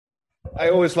I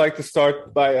always like to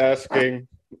start by asking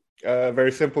a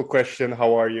very simple question.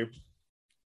 How are you?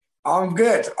 I'm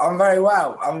good. I'm very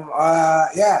well. I'm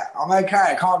okay.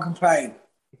 I can't complain.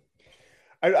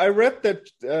 I read that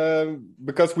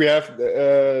because we have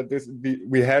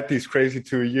we had these crazy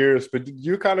 2 years, but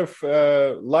you kind of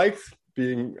liked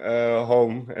being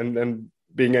home and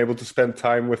being able to spend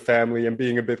time with family and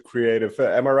being a bit creative.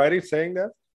 Am I right in saying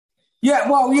that? Yeah,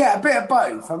 well, yeah, a bit of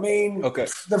both. I mean, Okay.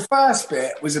 the first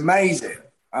bit was amazing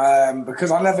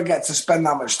because I never get to spend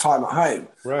that much time at home,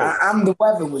 Right. and the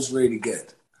weather was really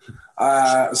good.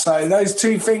 So those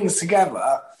two things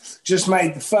together just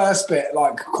made the first bit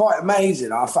like quite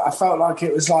amazing. I felt like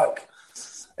it was like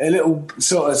a little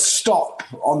sort of stop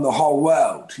on the whole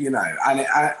world,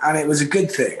 and it was a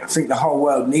good thing. I think the whole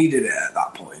world needed it at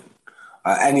that point.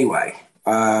 Anyway,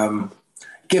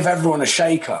 give everyone a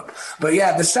shake up. But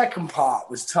yeah, the second part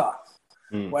was tough.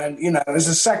 When it was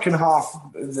the second half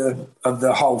of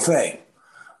the whole thing,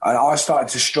 and I started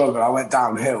to struggle. I went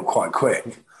downhill quite quick.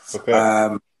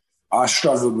 Okay. I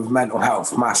struggled with mental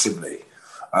health massively,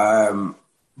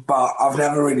 but I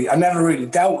never really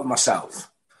dealt with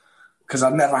myself because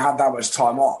I've never had that much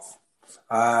time off.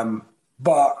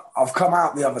 But I've come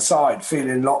out the other side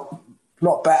feeling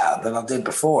lot better than I did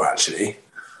before. Actually,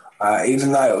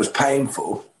 even though it was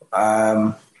painful,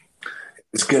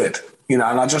 it's good, and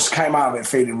I just came out of it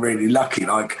feeling really lucky.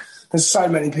 Like there's so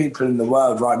many people in the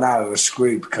world right now who are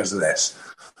screwed because of this.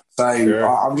 So Sure.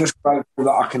 I'm just grateful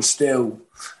that I can still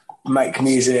make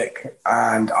music,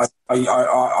 and I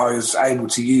was able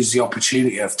to use the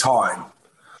opportunity of time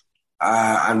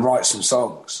and write some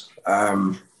songs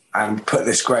and put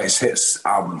this greatest hits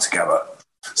album together.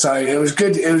 So it was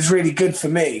good. It was really good for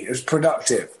me. It was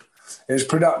productive.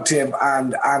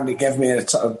 And it gave me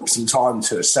some time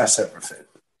to assess everything.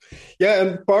 Yeah,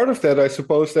 and part of that, I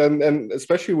suppose, and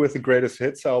especially with the Greatest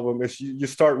Hits album, is you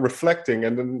start reflecting,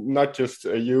 and then not just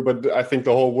you, but I think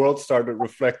the whole world started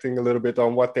reflecting a little bit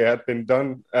on what they had been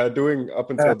doing up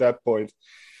until that point.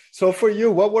 So for you,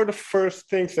 what were the first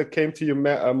things that came to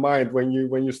your mind when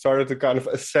you started to kind of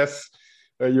assess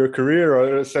your career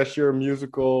or assess your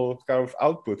musical kind of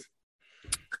output?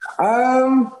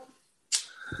 Um,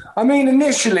 I mean,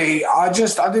 initially, I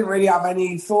didn't really have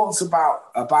any thoughts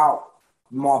about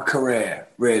my career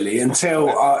really until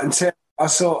I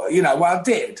saw, well, I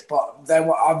did, but they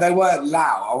weren't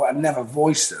loud. I never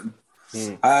voiced them.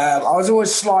 I was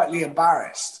always slightly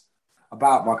embarrassed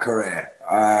about my career.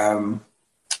 And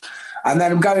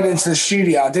then going into the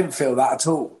studio, I didn't feel that at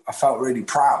all. I felt really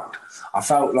proud. I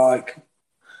felt like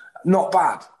not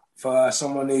bad for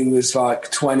someone who was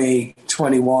like 20,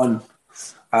 21.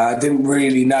 Didn't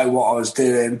really know what I was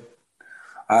doing.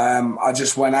 I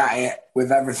just went at it with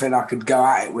everything I could go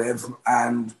at it with,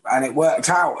 and it worked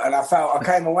out. And I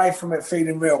came away from it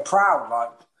feeling real proud,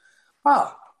 like,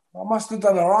 I must have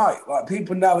done all right. Like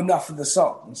people know enough of the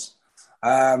songs,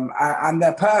 and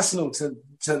they're personal to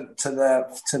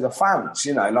the fans.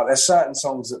 Like there's certain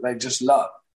songs that they just love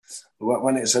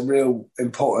when it's a real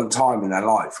important time in their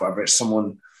life, whether it's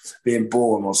someone being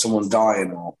born or someone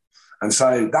dying, and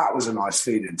so that was a nice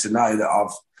feeling to know that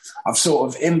I've sort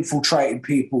of infiltrated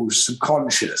people's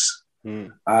subconscious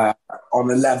on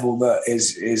a level that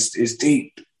is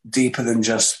deeper than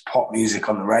just pop music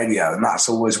on the radio, and that's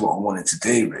always what I wanted to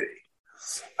do, really.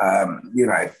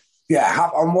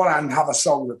 On one hand, have a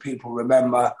song that people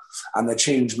remember, and the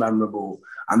tune's memorable,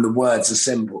 and the words are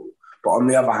simple. But on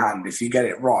the other hand, if you get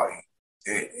it right,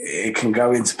 it can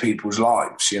go into people's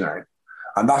lives,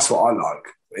 and that's what I like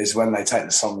is when they take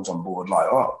the songs on board, like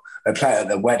they play it at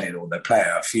their wedding or they play it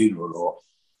at a funeral, or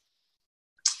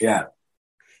yeah.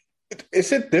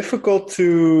 Is it difficult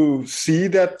to see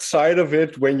that side of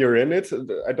it when you're in it?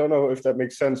 I don't know if that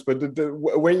makes sense, but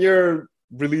when you're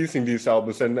releasing these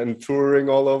albums and touring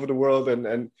all over the world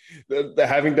and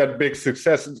having that big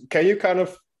success, can you kind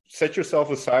of set yourself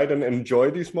aside and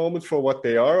enjoy these moments for what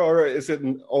they are? Or is it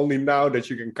only now that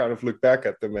you can kind of look back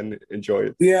at them and enjoy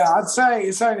it? Yeah, I'd say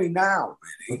it's only now,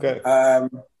 really. Okay.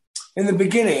 In the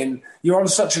beginning, you're on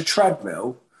such a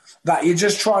treadmill that you're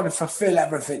just trying to fulfill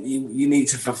everything you need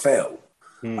to fulfill.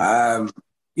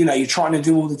 You're trying to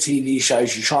do all the TV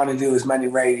shows, you're trying to do as many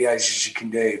radios as you can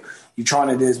do, you're trying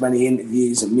to do as many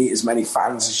interviews and meet as many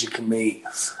fans as you can meet,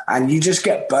 and you just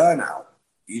get burnout.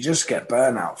 You just get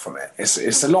burnout from it.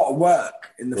 It's a lot of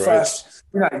work in the first,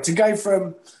 to go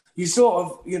from, you sort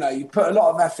of, you put a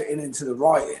lot of effort into the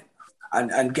writing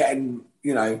and getting,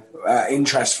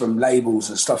 interest from labels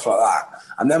and stuff like that.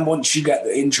 And then once you get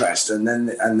the interest and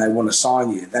they want to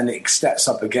sign you, then it steps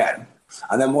up again.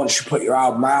 And then once you put your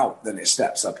album out, then it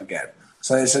steps up again.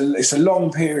 So it's a long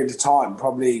period of time,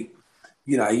 probably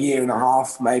a year and a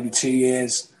half, maybe 2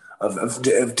 years of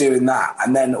doing that.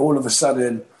 And then all of a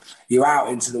sudden you're out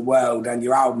into the world and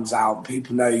your album's out,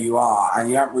 people know who you are, and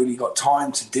you haven't really got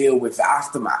time to deal with the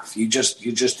aftermath. You're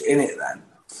just in it then.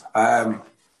 And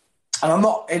I'm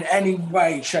not in any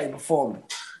way, shape or form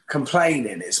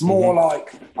complaining. It's more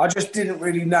like I just didn't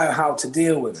really know how to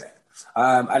deal with it.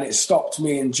 And it stopped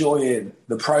me enjoying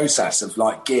the process of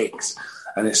like gigs,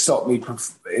 and it stopped me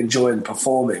enjoying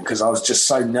performing because I was just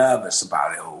so nervous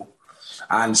about it all,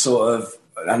 and sort of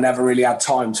I never really had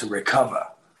time to recover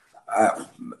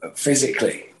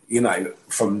physically,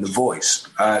 from the voice.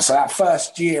 So that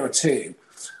first year or two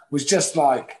was just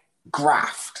like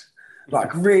graft,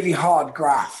 like really hard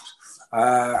graft,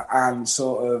 and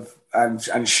sort of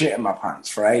and shit in my pants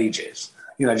for ages.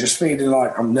 Just feeling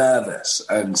like I'm nervous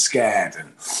and scared,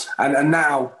 and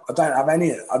now I don't have any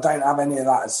of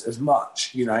that as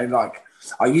much. Like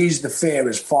I use the fear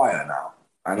as fire now,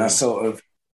 and I sort of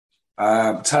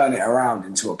turn it around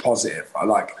into a positive.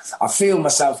 I feel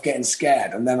myself getting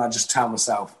scared, and then I just tell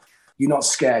myself, "You're not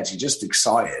scared. You're just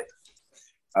excited."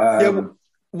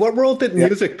 What role did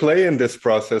music play in this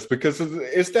process? Because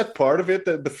is that part of it?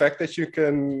 The fact that you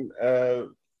can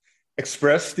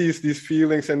express these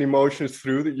feelings and emotions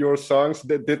through your songs,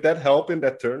 did that help in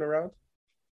that turnaround?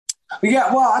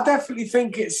 Yeah, well, I definitely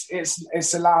think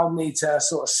it's allowed me to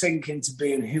sort of sink into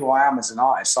being who I am as an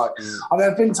artist. Like, there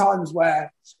have been times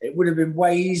where it would have been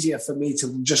way easier for me to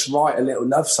just write a little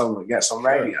love song that gets on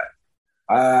radio,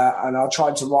 and I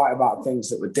tried to write about things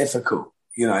that were difficult,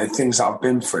 things that I've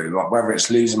been through, like whether it's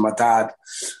losing my dad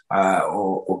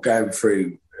or going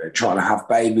through trying to have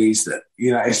babies. That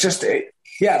it's just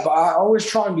yeah, but I always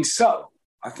try and be subtle.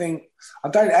 I think I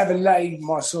don't ever lay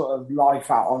my sort of life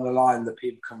out on the line that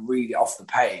people can read it off the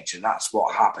page, and that's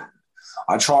what happened.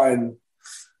 I try and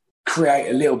create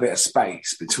a little bit of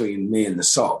space between me and the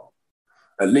song,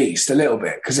 at least a little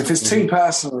bit, because if it's too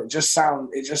personal, it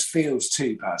just feels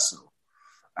too personal.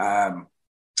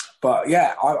 But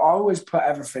yeah, I always put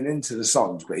everything into the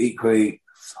songs, but equally,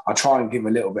 I try and give a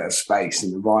little bit of space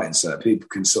in the writing so that people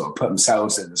can sort of put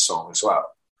themselves in the song as well.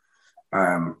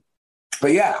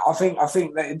 But yeah, I think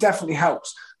that it definitely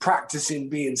helps practicing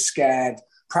being scared,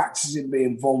 practicing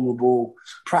being vulnerable,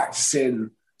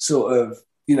 practicing sort of,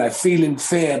 feeling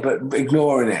fear but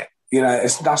ignoring it.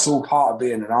 That's all part of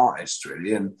being an artist,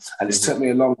 really. And it's took me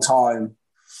a long time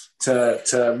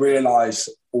to realise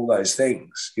all those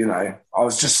things. I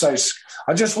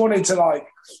just wanted to like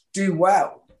do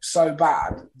well so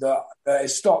bad that it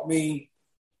stopped me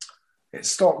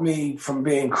from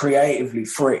being creatively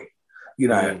free.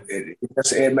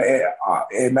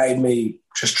 It made me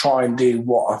just try and do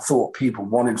what I thought people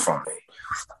wanted from me.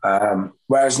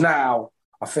 Whereas now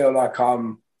I feel like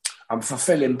I'm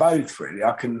fulfilling both, really.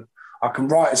 I can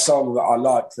write a song that I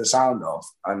like the sound of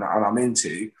and I'm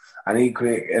into, and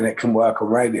equally, and it can work on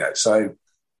radio. So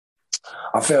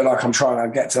I feel like I'm trying to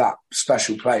get to that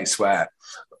special place where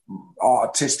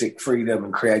artistic freedom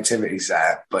and creativity is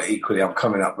there, but equally I'm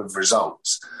coming up with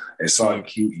results. It's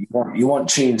like you want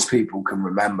tunes people can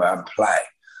remember and play,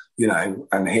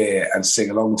 and hear and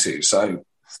sing along to. So,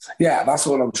 yeah, that's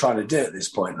all I'm trying to do at this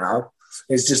point now,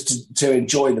 is just to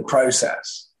enjoy the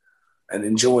process and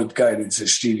enjoy going into the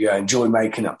studio, enjoy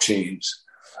making up tunes.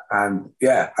 And,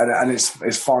 yeah, and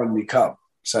it's finally come.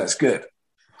 So it's good.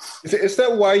 Is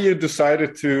that why you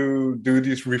decided to do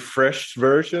these refreshed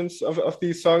versions of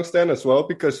these songs then as well?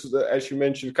 Because as you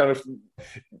mentioned,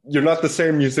 you're not the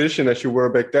same musician as you were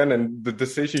back then, and the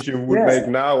decisions you would make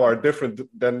now are different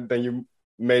than you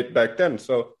made back then.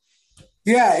 So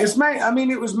yeah, it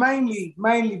was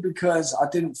mainly because I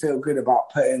didn't feel good about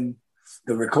putting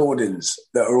the recordings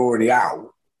that are already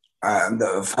out and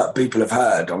that people have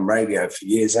heard on radio for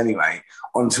years anyway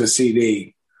onto a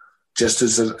CD, just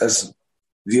as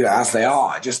they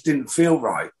are. It just didn't feel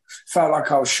right. Felt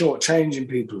like I was shortchanging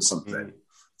people or something.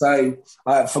 So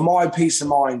for my peace of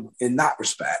mind in that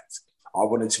respect, I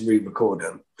wanted to re-record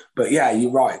them. But yeah,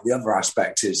 you're right. The other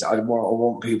aspect is I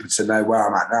want people to know where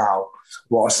I'm at now.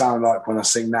 What I sound like when I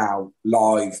sing now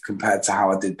live compared to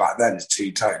how I did back then is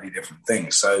two totally different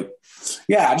things. So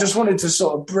yeah, I just wanted to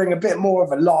sort of bring a bit more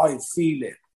of a live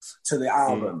feeling to the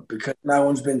album because no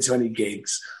one's been to any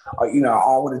gigs. I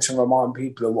wanted to remind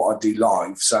people of what I do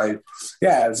live. So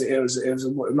yeah, it was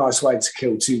a nice way to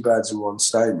kill two birds with one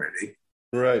stone, really.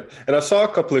 Right. And I saw a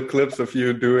couple of clips of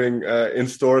you doing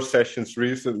in-store sessions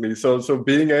recently. So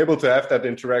being able to have that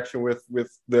interaction with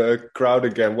the crowd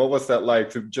again, what was that like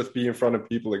to just be in front of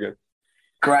people again?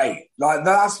 Great. Like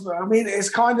it's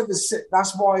kind of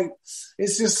that's why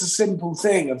it's just a simple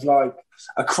thing of like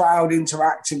a crowd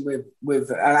interacting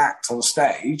with an act on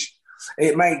stage.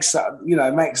 it makes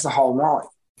makes the whole night.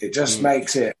 It just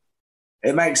makes it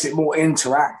more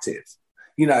interactive,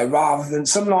 rather than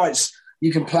some nights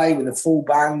you can play with a full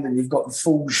band and you've got the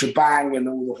full shebang and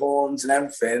all the horns and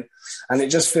everything, and it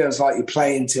just feels like you're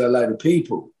playing to a load of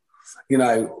people,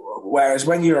 whereas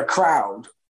when you're a crowd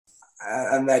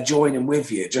and they're joining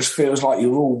with you, it just feels like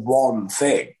you're all one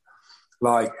thing.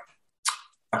 Like,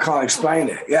 I can't explain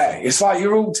it. Yeah, it's like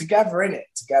you're all together in it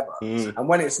together. And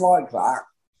when it's like that,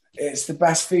 it's the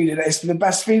best feeling. It's the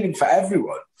best feeling for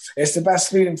everyone. It's the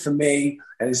best feeling for me,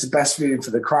 and it's the best feeling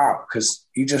for the crowd, because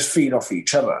you just feed off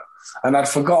each other. And I'd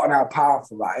forgotten how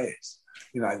powerful that is.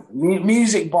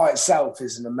 Music by itself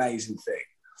is an amazing thing.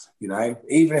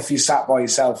 Even if you sat by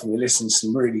yourself and you listen to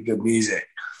some really good music,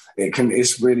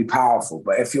 it's really powerful.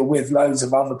 But if you're with loads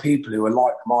of other people who are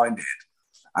like-minded,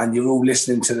 and you're all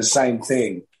listening to the same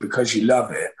thing because you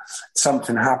love it,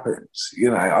 something happens.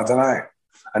 I don't know.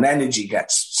 An energy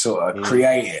gets sort of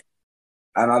created.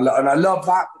 And I love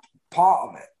that part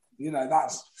of it.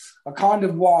 That's a kind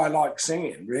of why I like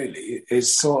singing, really,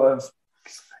 is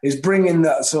bringing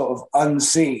that sort of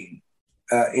unseen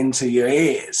into your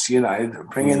ears,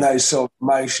 bringing those sort of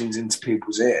emotions into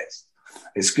people's ears.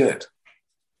 It's good.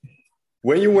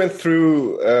 When you went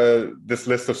through this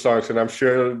list of songs, and I'm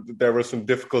sure there were some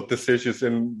difficult decisions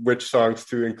in which songs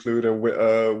to include and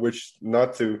which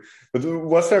not to, but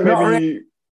was there maybe...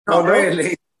 Not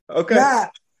really. Okay. Yeah,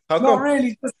 How not come?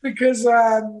 really, just because,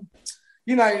 like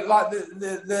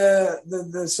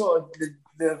the sort of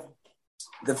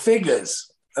the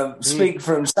figures speak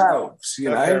for themselves,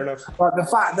 Fair enough. Like the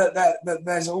fact that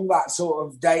there's all that sort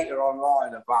of data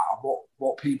online about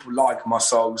what people like my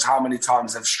songs, how many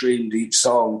times they've streamed each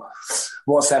song,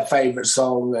 what's their favourite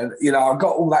song, and I've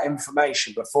got all that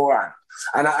information beforehand.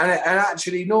 And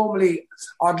actually, normally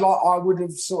I would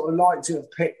have sort of liked to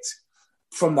have picked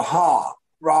from the heart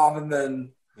rather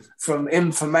than from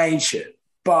information,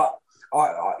 but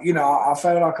I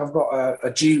feel like I've got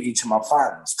a duty to my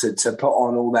fans to put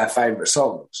on all their favourite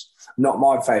songs, not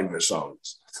my favourite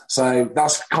songs. So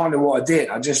that's kind of what I did.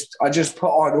 I just put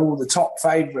on all the top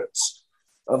favourites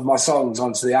of my songs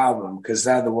onto the album, because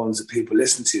they're the ones that people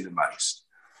listen to the most.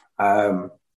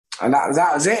 And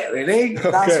that was it, really.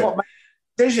 Okay. That's what made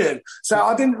the decision. So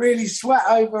I didn't really sweat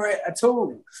over it at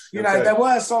all. There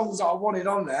were songs that I wanted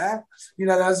on there.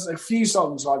 There's a few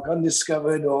songs like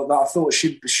Undiscovered or that I thought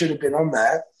should have been on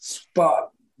there.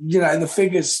 But, the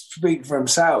figures speak for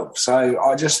themselves. So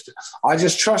I just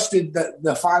trusted that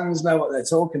the fans know what they're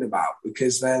talking about,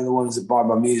 because they're the ones that buy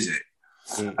my music.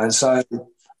 And so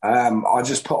I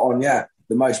just put on,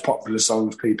 the most popular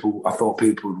songs I thought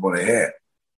people would want to hear.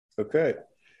 Okay.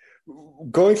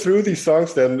 Going through these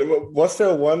songs then, was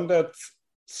there one that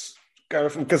kind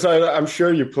of, because I'm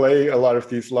sure you play a lot of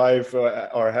these live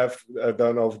or have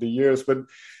done over the years, but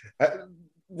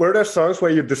were there songs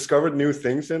where you discovered new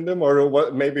things in them, or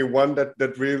what, maybe one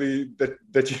that really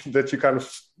that you kind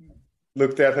of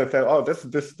looked at and thought, oh,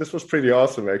 this was pretty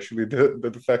awesome, actually,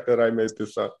 the fact that I made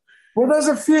this song? Well,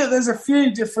 there's a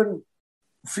few different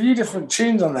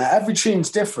tunes on there. Every tune's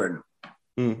different.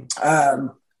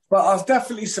 But I was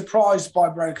definitely surprised by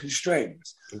Broken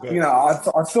Strings. Okay. I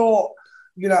thought,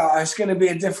 it's going to be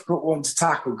a difficult one to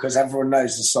tackle because everyone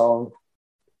knows the song.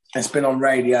 It's been on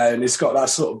radio and it's got that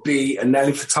sort of beat, and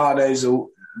Nelly Furtado's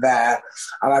all there.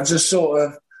 And I just sort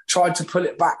of tried to pull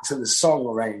it back to the song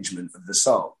arrangement of the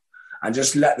song and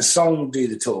just let the song do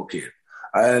the talking.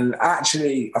 And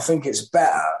actually, I think it's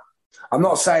better. I'm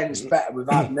not saying it's better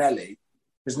without Nelly,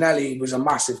 because Nelly was a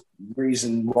massive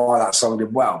reason why that song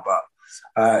did well, but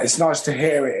it's nice to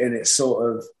hear it in its sort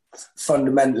of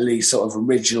fundamentally sort of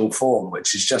original form,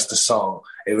 which is just a song.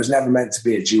 It was never meant to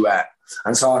be a duet.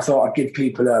 And so I thought I'd give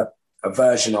people a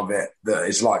version of it that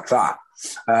is like that.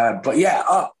 But yeah,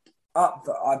 Up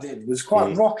that I did was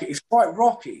quite rocky. It's quite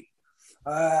rocky.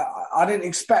 I didn't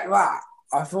expect that.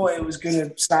 I thought it was going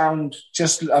to sound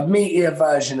just a meatier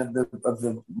version of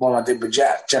the one I did with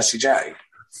Jessie J.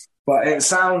 But it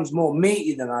sounds more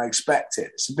meaty than I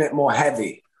expected. It's a bit more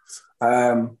heavy.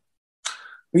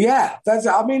 Yeah,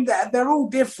 they're all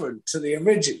different to the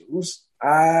originals,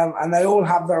 and they all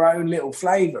have their own little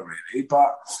flavour, really.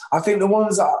 But I think the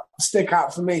ones that stick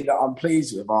out for me that I'm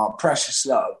pleased with are Precious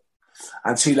Love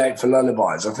and Too Late for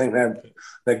Lullabies. I think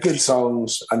they're good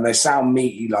songs and they sound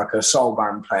meaty like a soul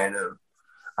band playing them.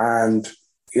 And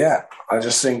yeah, I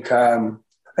just think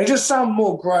they just sound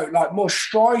more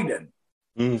strident.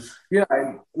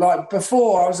 Like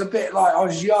before I was a bit like, I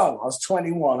was young, I was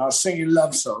 21, I was singing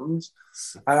love songs,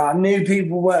 and I knew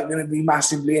people weren't going to be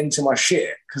massively into my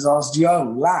shit because I was a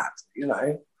young lad,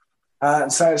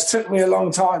 so it's took me a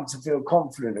long time to feel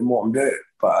confident in what I'm doing.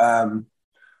 But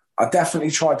I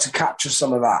definitely tried to capture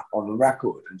some of that on the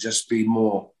record and just be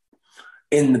more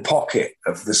in the pocket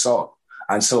of the song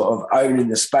and sort of owning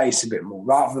the space a bit more,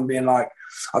 rather than being like,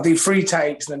 I'll do 3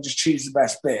 takes and then just choose the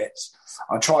best bits.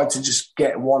 I tried to just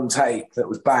get one take that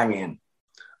was banging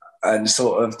and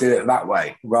sort of do it that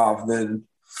way, rather than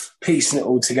piecing it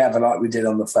all together like we did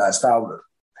on the first album.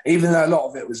 Even though a lot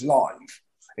of it was live,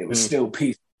 it was still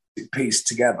pieced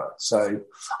together. So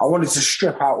I wanted to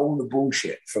strip out all the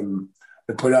bullshit from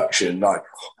the production. Like,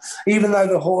 even though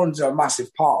the horns are a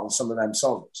massive part on some of them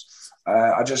songs,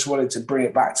 I just wanted to bring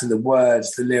it back to the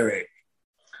words, the lyric,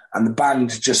 and the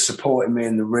band just supporting me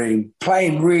in the room,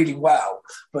 playing really well,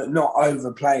 but not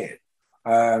overplaying.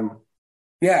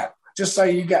 Just so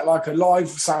you get like a live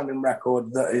sounding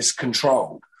record that is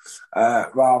controlled,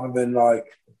 rather than like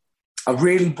a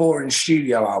really boring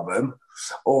studio album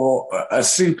or a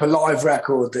super live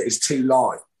record that is too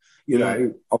live. You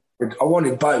know, I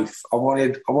wanted both. I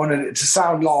wanted it to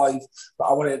sound live, but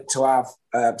I wanted it to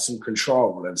have some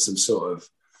control and some sort of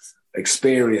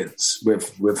experience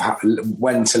with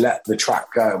when to let the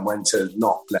track go and when to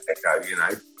not let it go, you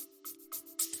know.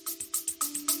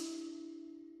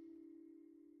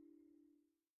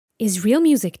 Is real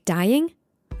music dying?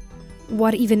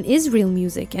 What even is real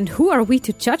music, and who are we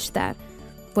to judge that?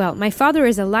 Well, my father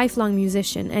is a lifelong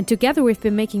musician, and together we've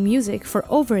been making music for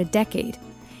over a decade.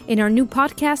 In our new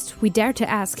podcast, we dare to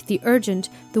ask the urgent,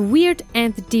 the weird,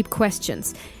 and the deep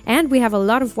questions, and we have a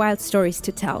lot of wild stories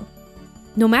to tell.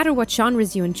 No matter what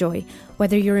genres you enjoy,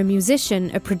 whether you're a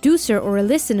musician, a producer, or a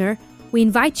listener, we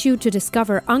invite you to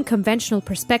discover unconventional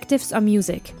perspectives on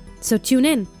music. So tune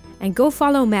in and go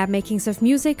follow Mad Makings of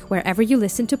Music wherever you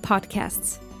listen to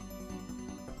podcasts.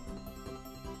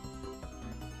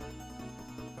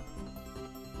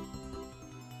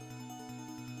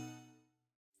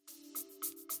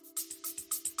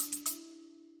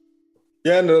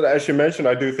 Yeah, and as you mentioned,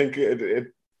 I do think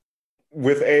it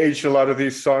with age, a lot of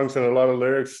these songs and a lot of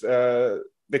lyrics,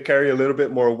 they carry a little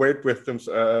bit more weight with them,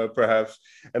 perhaps.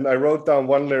 And I wrote down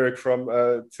one lyric from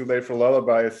Too Late for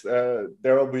Lullabies.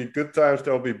 There will be good times,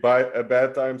 there will be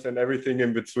bad times, and everything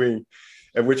in between.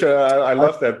 And which I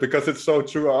love that, because it's so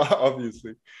true,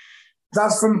 obviously.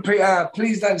 That's from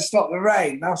Please Don't Stop the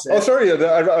Rain. That's it. Oh, sorry. Yeah,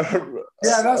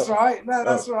 that's right. No,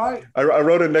 that's right. I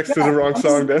wrote it next to the wrong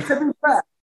song then. To be fair,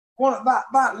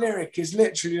 that lyric is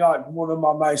literally like one of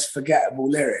my most forgettable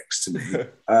lyrics to me.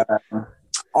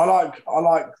 I like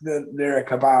the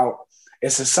lyric about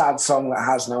it's a sad song that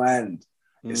has no end.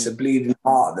 It's a bleeding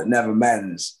heart that never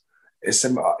mends. I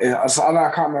can't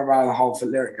remember how the whole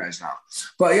lyric goes now.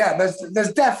 But yeah,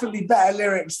 there's definitely better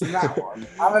lyrics than that one.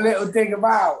 Have a little dig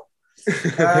about.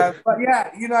 But yeah,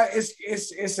 you know,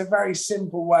 it's a very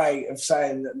simple way of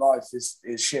saying that life is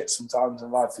shit sometimes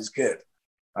and life is good.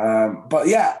 But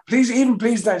yeah,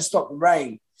 please don't stop the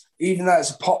rain. Even though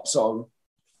it's a pop song,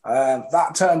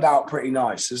 that turned out pretty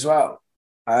nice as well.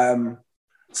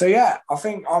 So yeah, I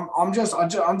think I'm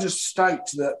just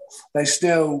stoked that they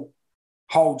still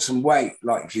hold some weight,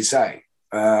 like you say,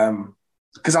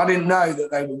 because I didn't know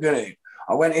that they were going to.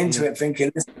 I went into it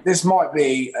thinking this might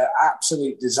be an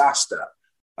absolute disaster,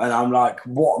 and I'm like,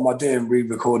 what am I doing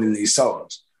re-recording these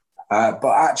songs? But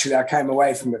actually, I came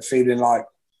away from it feeling like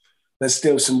there's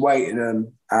still some weight in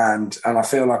them, and I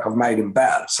feel like I've made them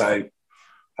better. So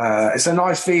it's a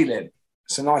nice feeling.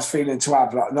 It's a nice feeling to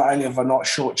have. Like, not only have I not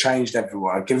shortchanged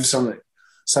everyone, I've given something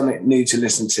new to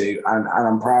listen to, and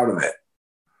I'm proud of it.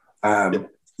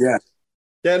 Yeah,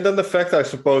 and then the fact, I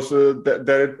suppose,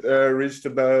 that it reached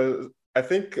about, I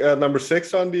think, number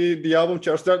 6 on the album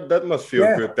charts. That must feel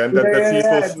good then.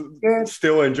 That people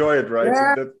still enjoy it, right?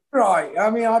 Yeah, right. I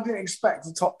mean, I didn't expect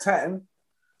a top 10.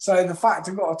 So the fact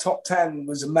I got a top 10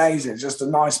 was amazing. Just a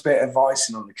nice bit of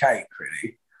icing on the cake,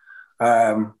 really.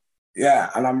 And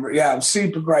I'm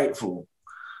super grateful.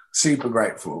 Super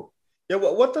grateful. Yeah,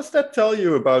 what does that tell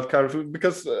you about kind of,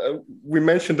 because we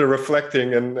mentioned the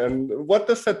reflecting, and what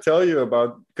does that tell you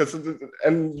about, because,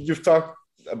 and you've talked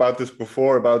about this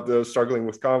before, about the struggling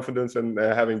with confidence and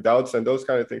having doubts and those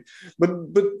kind of things, but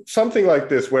something like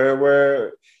this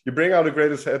where you bring out a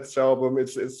greatest hits album,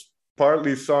 it's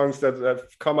partly songs that have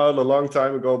come out a long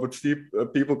time ago, but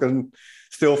people can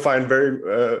still find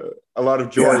a lot of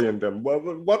joy in them.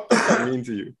 What does that mean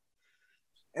to you?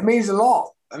 It means a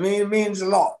lot. I mean, it means a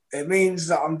lot. It means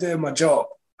that I'm doing my job.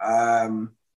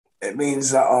 It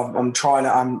means that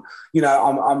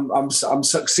I'm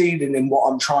succeeding in what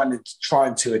I'm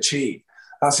trying to achieve.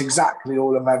 That's exactly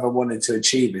all I've ever wanted to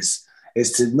achieve is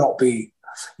to not be,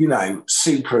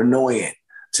 super annoying,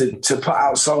 to put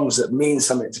out songs that mean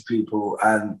something to people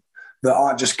and that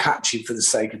aren't just catchy for the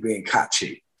sake of being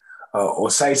catchy. or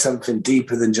say something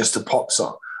deeper than just a pop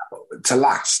song, to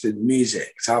last in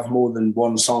music, to have more than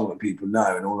one song that people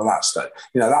know and all of that stuff.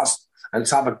 And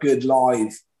to have a good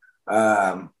live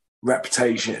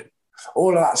reputation.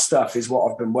 All of that stuff is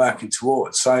what I've been working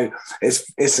towards. So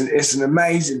it's an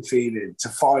amazing feeling to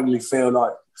finally feel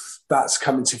like that's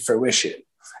coming to fruition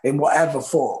in whatever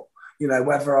form.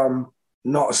 Whether I'm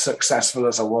not as successful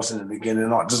as I was in the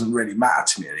beginning, it doesn't really matter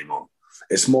to me anymore.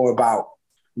 It's more about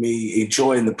me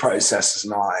enjoying the process as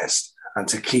an artist and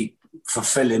to keep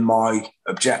fulfilling my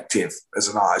objective as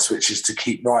an artist, which is to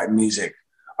keep writing music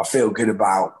I feel good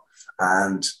about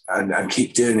and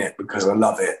keep doing it because I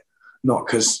love it, not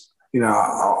because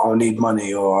I'll need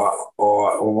money or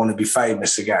want to be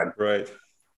famous again. Right.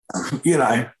 So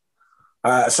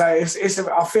I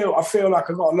feel like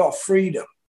I've got a lot of freedom,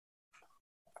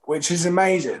 which is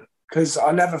amazing because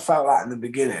I never felt that in the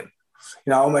beginning.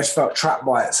 I almost felt trapped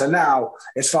by it. So now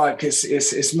it's like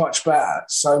it's much better,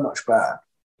 so much better.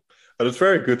 That's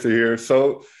very good to hear.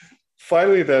 So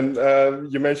finally then,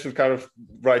 you mentioned kind of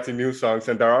writing new songs,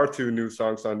 and there are 2 new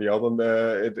songs on the album.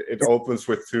 It opens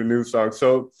with 2 new songs.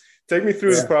 So take me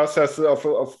through the process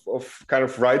of kind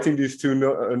of writing these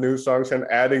 2 new songs and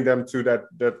adding them to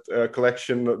that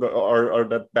collection or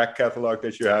that back catalog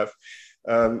that you have.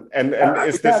 And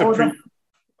is this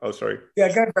Oh, sorry.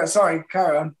 Yeah, go for it. Sorry,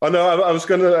 carry on. Oh no, I was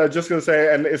just gonna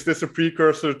say, and is this a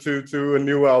precursor to a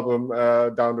new album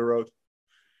down the road?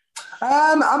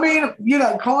 I mean,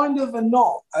 kind of and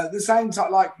not at the same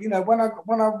time. Like, when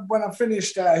I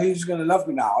finished Who's Gonna Love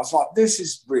Me Now, I was like, this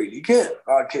is really good.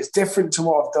 Like, it's different to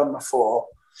what I've done before.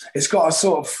 It's got a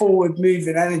sort of forward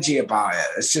moving energy about it.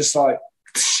 It's just like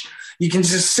you can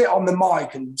just sit on the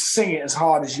mic and sing it as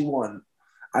hard as you want,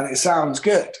 and it sounds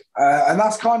good. And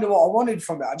that's kind of what I wanted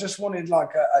from it. I just wanted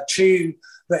like a tune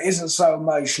that isn't so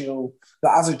emotional,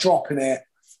 that has a drop in it,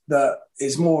 that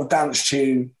is more a dance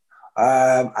tune.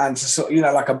 And to sort of,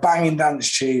 like a banging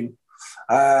dance tune.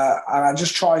 And I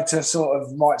just tried to sort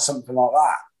of write something like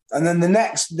that. And then the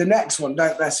next one,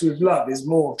 Don't Mess With Love, is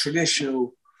more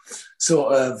traditional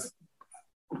sort of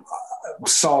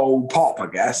soul pop, I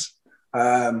guess.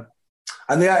 And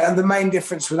the main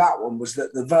difference with that one was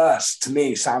that the verse to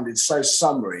me sounded so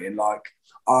summery and like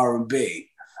R&B.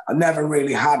 I never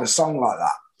really had a song like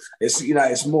that.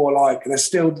 It's more like there's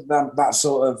still that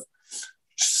sort of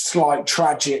slight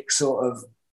tragic sort of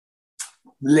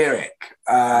lyric,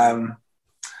 and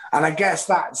I guess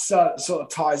that sort of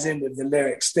ties in with the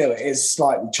lyric. Still, it is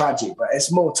slightly tragic, but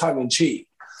it's more tongue-in-cheek.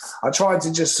 I tried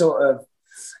to just sort of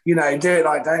do it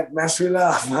like, don't mess with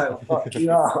love, like, fuck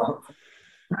you up.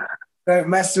 Don't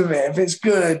mess with it. If it's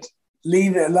good,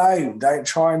 leave it alone. Don't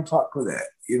try and fuck with it.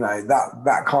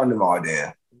 That kind of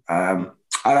idea. And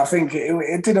I think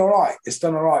it did all right. It's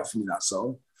done all right for me, that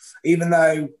song, even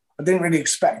though I didn't really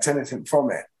expect anything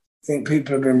from it. I think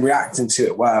people have been reacting to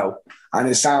it well, and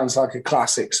it sounds like a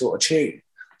classic sort of tune.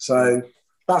 So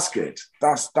that's good.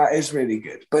 That is really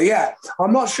good. But yeah,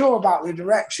 I'm not sure about the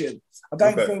direction. I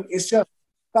don't think it's just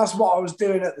that's what I was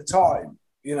doing at the time,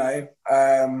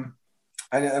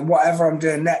 and whatever I'm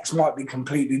doing next might be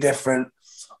completely different,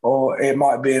 or it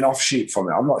might be an offshoot from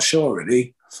it. I'm not sure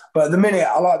really. But at the minute,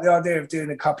 I like the idea of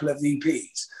doing a couple of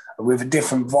EPs with a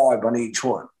different vibe on each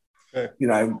one. Okay.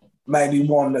 Maybe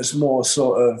one that's more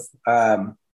sort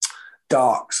of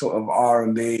dark, sort of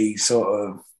R&B, sort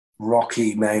of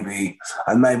rocky maybe,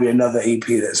 and maybe another EP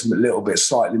that's a little bit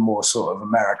slightly more sort of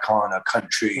Americana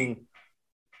country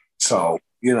soul,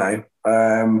 I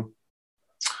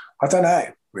don't know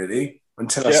really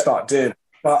until I start doing it.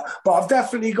 But I've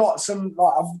definitely got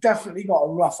a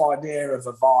rough idea of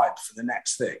a vibe for the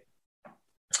next thing,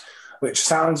 which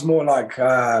sounds more like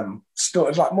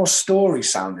more story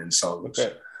sounding songs.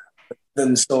 Okay.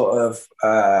 Than sort of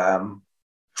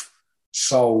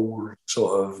soul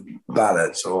sort of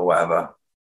ballads or whatever.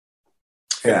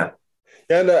 Yeah.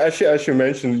 Yeah, no, as you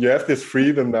mentioned, you have this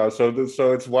freedom now, so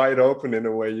it's wide open in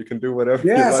a way. You can do whatever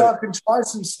you like. So I can try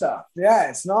some stuff. Yeah,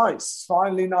 it's nice. It's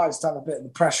finally nice to have a bit of the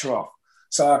pressure off,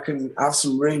 so I can have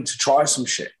some room to try some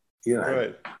shit,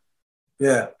 Right.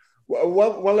 Yeah.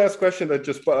 One last question that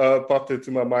just popped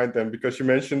into my mind then, because you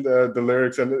mentioned the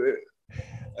lyrics and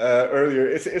earlier.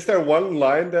 Is there one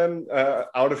line then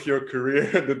out of your career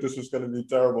that this is going to be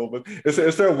terrible? But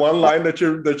is there one line that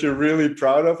you're really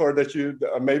proud of, or that you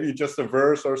maybe just a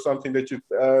verse or something that you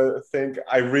think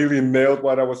I really nailed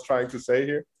what I was trying to say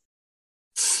here?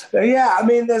 Yeah, I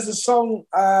mean, there's a song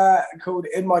called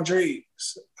 "In My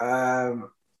Dreams" and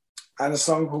a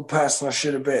song called "Person I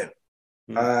Should Have Been."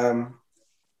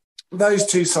 Those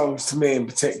two songs, to me in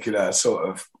particular, sort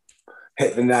of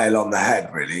hit the nail on the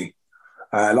head, really.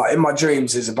 Like in my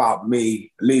dreams is about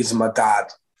me losing my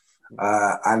dad,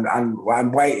 and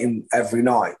I'm waiting every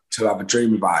night to have a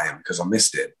dream about him because I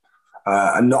missed him,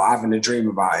 and not having a dream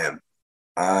about him.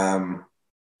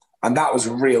 And that was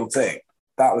a real thing.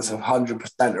 That was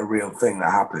 100% a real thing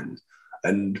that happened.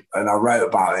 And I wrote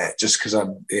about it just because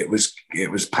it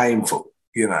was painful,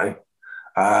 you know.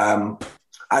 And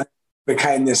it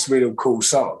became this real cool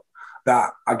song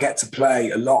that I get to play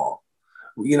a lot.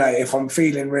 You know, if I'm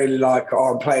feeling really like,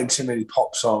 I'm playing too many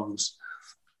pop songs,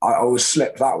 I always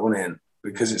slip that one in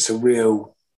because it's a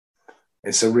real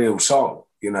song,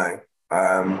 you know.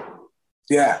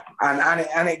 Yeah,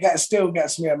 and it still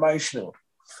gets me emotional,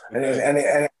 and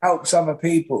it helps other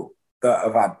people that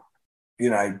have had, you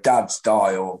know, dads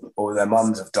die or their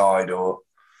mums have died, or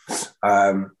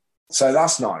so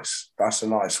that's nice. That's a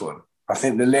nice one. I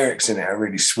think the lyrics in it are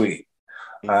really sweet.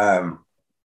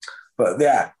 But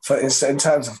yeah, in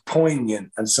terms of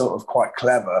poignant and sort of quite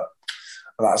clever,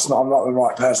 I'm not the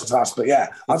right person to ask. But yeah,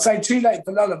 I'd say Too Late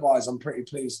for Lullabies, I'm pretty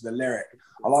pleased with the lyric.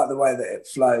 I like the way that it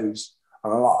flows.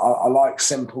 And I like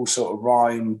simple sort of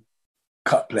rhyme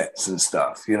couplets and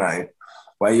stuff, you know,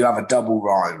 where you have a double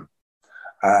rhyme.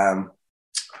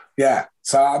 Yeah,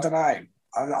 so I don't know.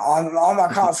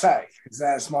 I can't say because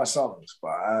that's my songs,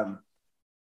 but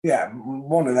yeah,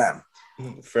 one of them.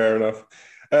 Fair enough.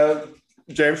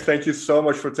 James, thank you so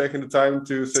much for taking the time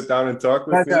to sit down and talk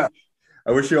with me.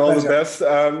 I wish you all the best.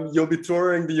 You'll be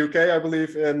touring the UK, I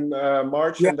believe, in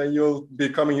March, and then you'll be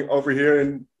coming over here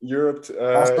in Europe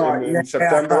in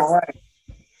September.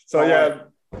 So,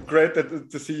 great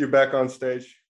to see you back on stage.